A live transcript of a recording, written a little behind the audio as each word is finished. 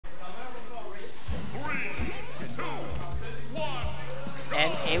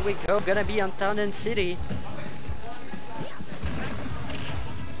Here we go, gonna be on Town and City.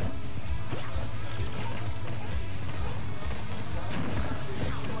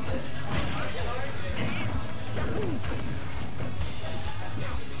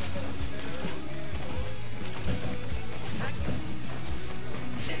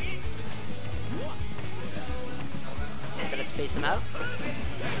 Gotta space him out.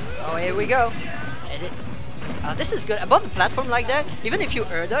 Oh, here we go. This is good. Above the platform like that, even if you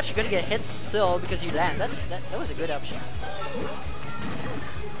air dodge, you're gonna get hit still because you land. That was a good option.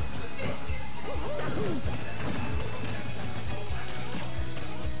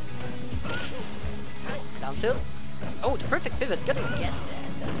 Down tilt. Oh, the perfect pivot. Gonna get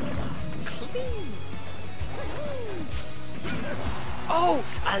that. That was clean. Oh,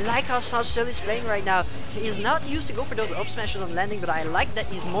 I like how Sensuell is playing right now. He's not used to go for those up smashes on landing, but I like that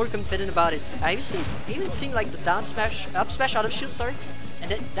he's more confident about it. I even seen like the down smash, up smash out of shield, sorry,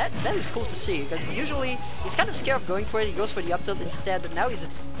 and that is cool to see because usually he's kind of scared of going for it. He goes for the up tilt instead, but now he's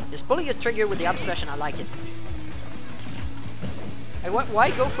pulling a trigger with the up smash, and I like it. And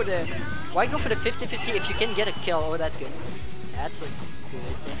why go for the 50-50 if you can get a kill? Oh, that's good. That's like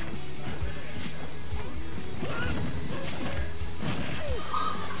good.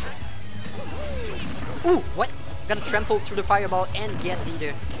 Ooh, what? Gonna trample through the fireball and get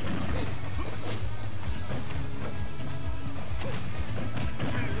Dieter.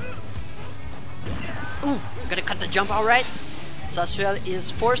 Ooh, gonna cut the jump, alright. Sensuell is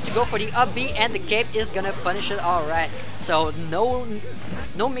forced to go for the up B and the cape is gonna punish it, alright. So no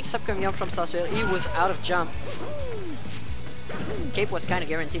mix up coming up from Sensuell, he was out of jump. Cape was kinda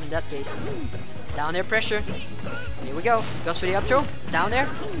guaranteed in that case. Down air pressure. Here we go. Goes for the up throw. Down there.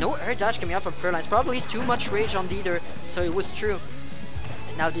 No air dodge coming out from Furlines. Probably too much rage on Dieter, so it was true.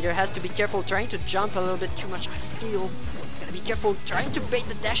 And now Dieter has to be careful, trying to jump a little bit too much, I feel. He's gonna be careful, trying to bait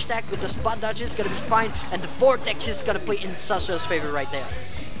the dash attack with the spot dodge. It's gonna be fine. And the vortex is gonna play in Sensuell's favor right there.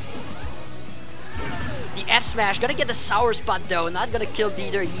 The F smash. Gonna get the sour spot though. Not gonna kill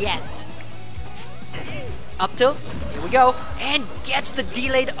Dieter yet. Up tilt. Here we go. And gets the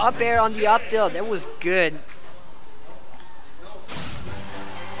delayed up air on the up tilt. That was good.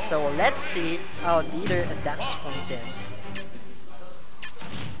 So let's see how Dieter adapts from this.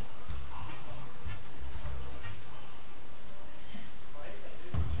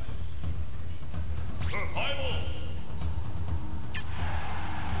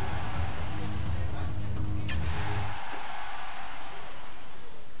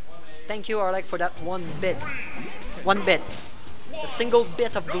 Thank you, Arlek, for that one bit. One bit. A single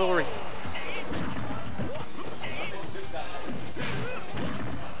bit of glory.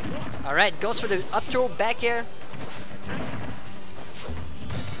 Alright, goes for the up throw, back air.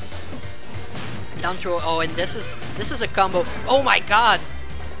 Down throw. Oh, and this is a combo. Oh my god!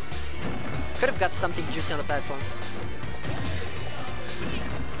 Could have got something juicy on the platform.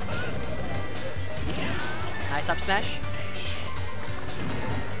 Nice up smash.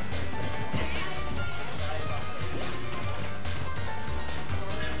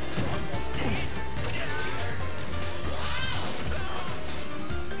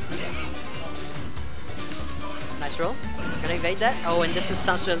 Nice roll. Gonna evade that. Oh, and this is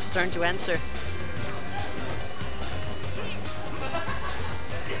Sensuell's turn to answer.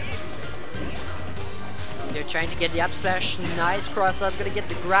 They're trying to get the up smash. Nice cross up. Gonna get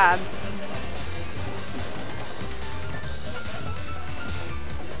the grab.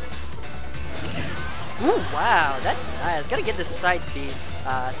 Ooh, wow, that's nice. Gonna get the side B.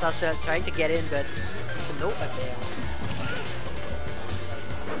 Sensuell trying to get in, but to no avail.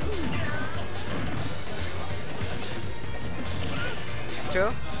 Throw.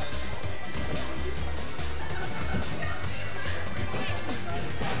 Ooh,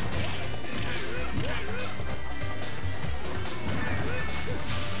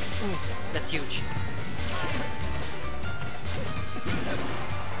 that's huge.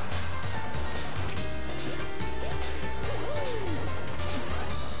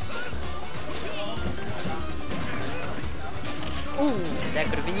 Ooh, that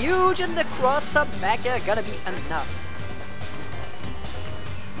could have been huge, and the cross up back air gonna be enough.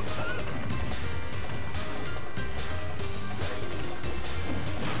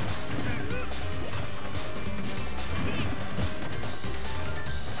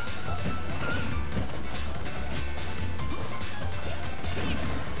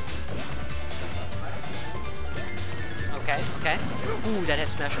 Okay. Ooh, that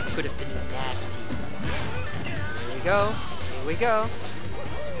F smash could have been nasty. Here we go. Here we go.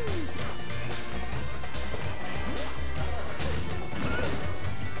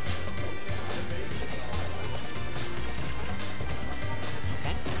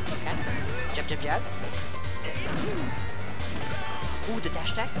 Okay. jab, jab. Ooh, the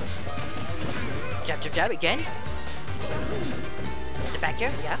dash attack. Jab, jab, jab again. The back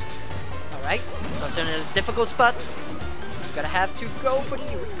air, yeah. Alright, so it's in a difficult spot. Gonna have to go for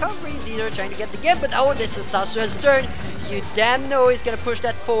the recovery. These are trying to get the game, but oh, this is Sensuell's turn. You damn know he's gonna push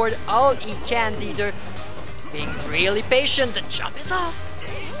that forward all he can, Dieter. Being really patient. The jump is off.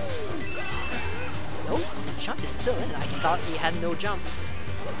 Nope, the jump is still in. I thought he had no jump.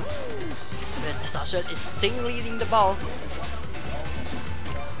 But Sensuell is still leading the ball.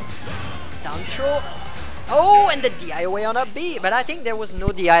 Down throw. Oh, and the DI away on up B, but I think there was no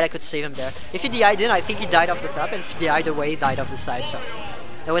DI that could save him there. If he DI'd in, I think he died off the top, and if he DI'd away, he died off the side, so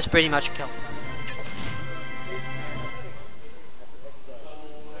that was pretty much a kill.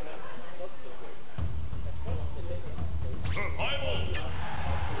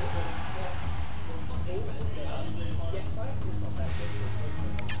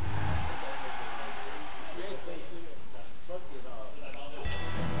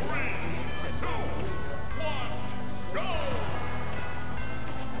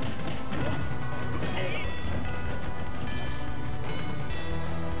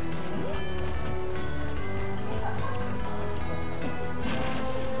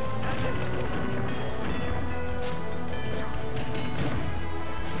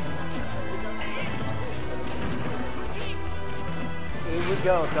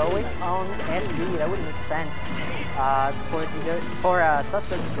 Going on LD, that wouldn't make sense for Sensuell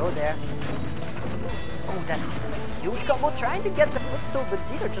to go there. Oh, that's a huge combo, trying to get the footstool, but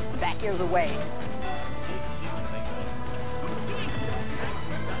Dieter just back airs away.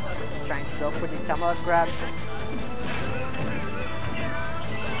 Trying to go for the tomahawk grab.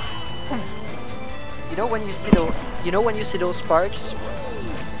 You know when you see those sparks,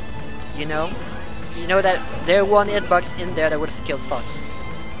 you know that there one hitbox in there that would have killed Fox.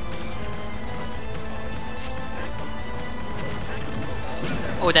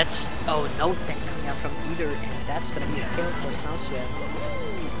 Oh, that's... Oh, no thing coming out from Dieter, and that's gonna be a kill for Sensuell.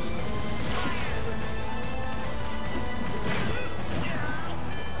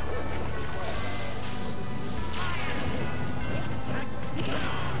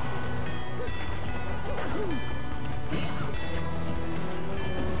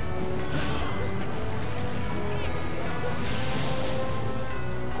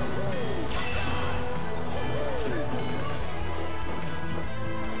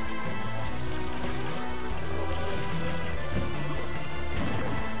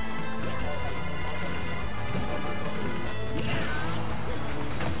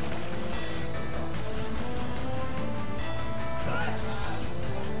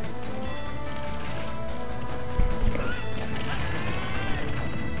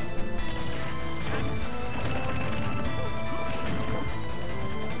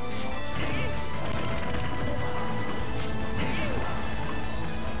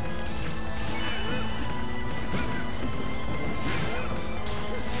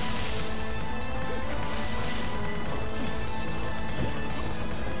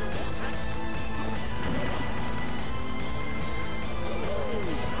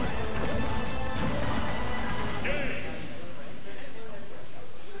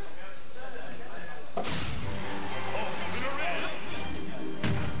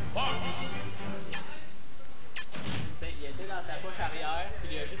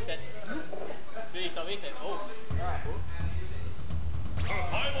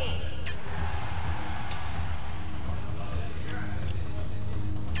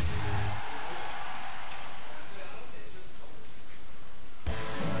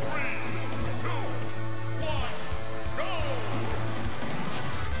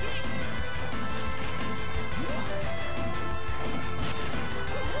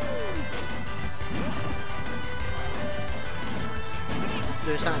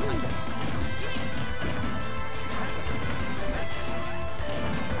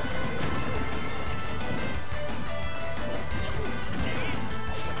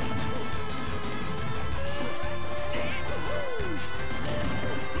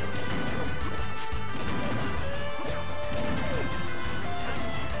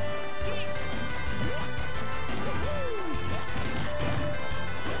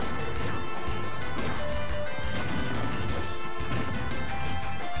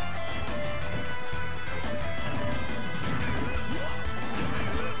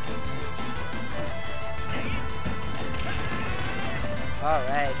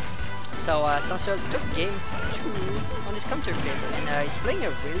 Alright, so Sensuell took game 2 on his counter pick, and he's playing a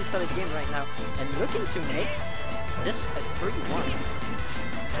really solid game right now, and looking to make this a 3-1.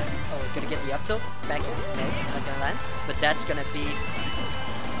 Oh, we're gonna get the up tilt back in? No, not gonna land, but that's gonna be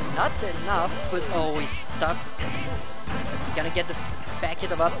not enough, but oh, he's stuck. Gonna get the back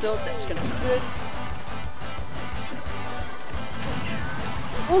hit of up tilt, that's gonna be good.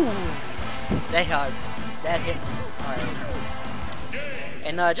 Ooh! That hits hard.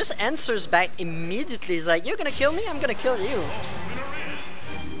 And just answers back immediately. He's like, you're gonna kill me, I'm gonna kill you.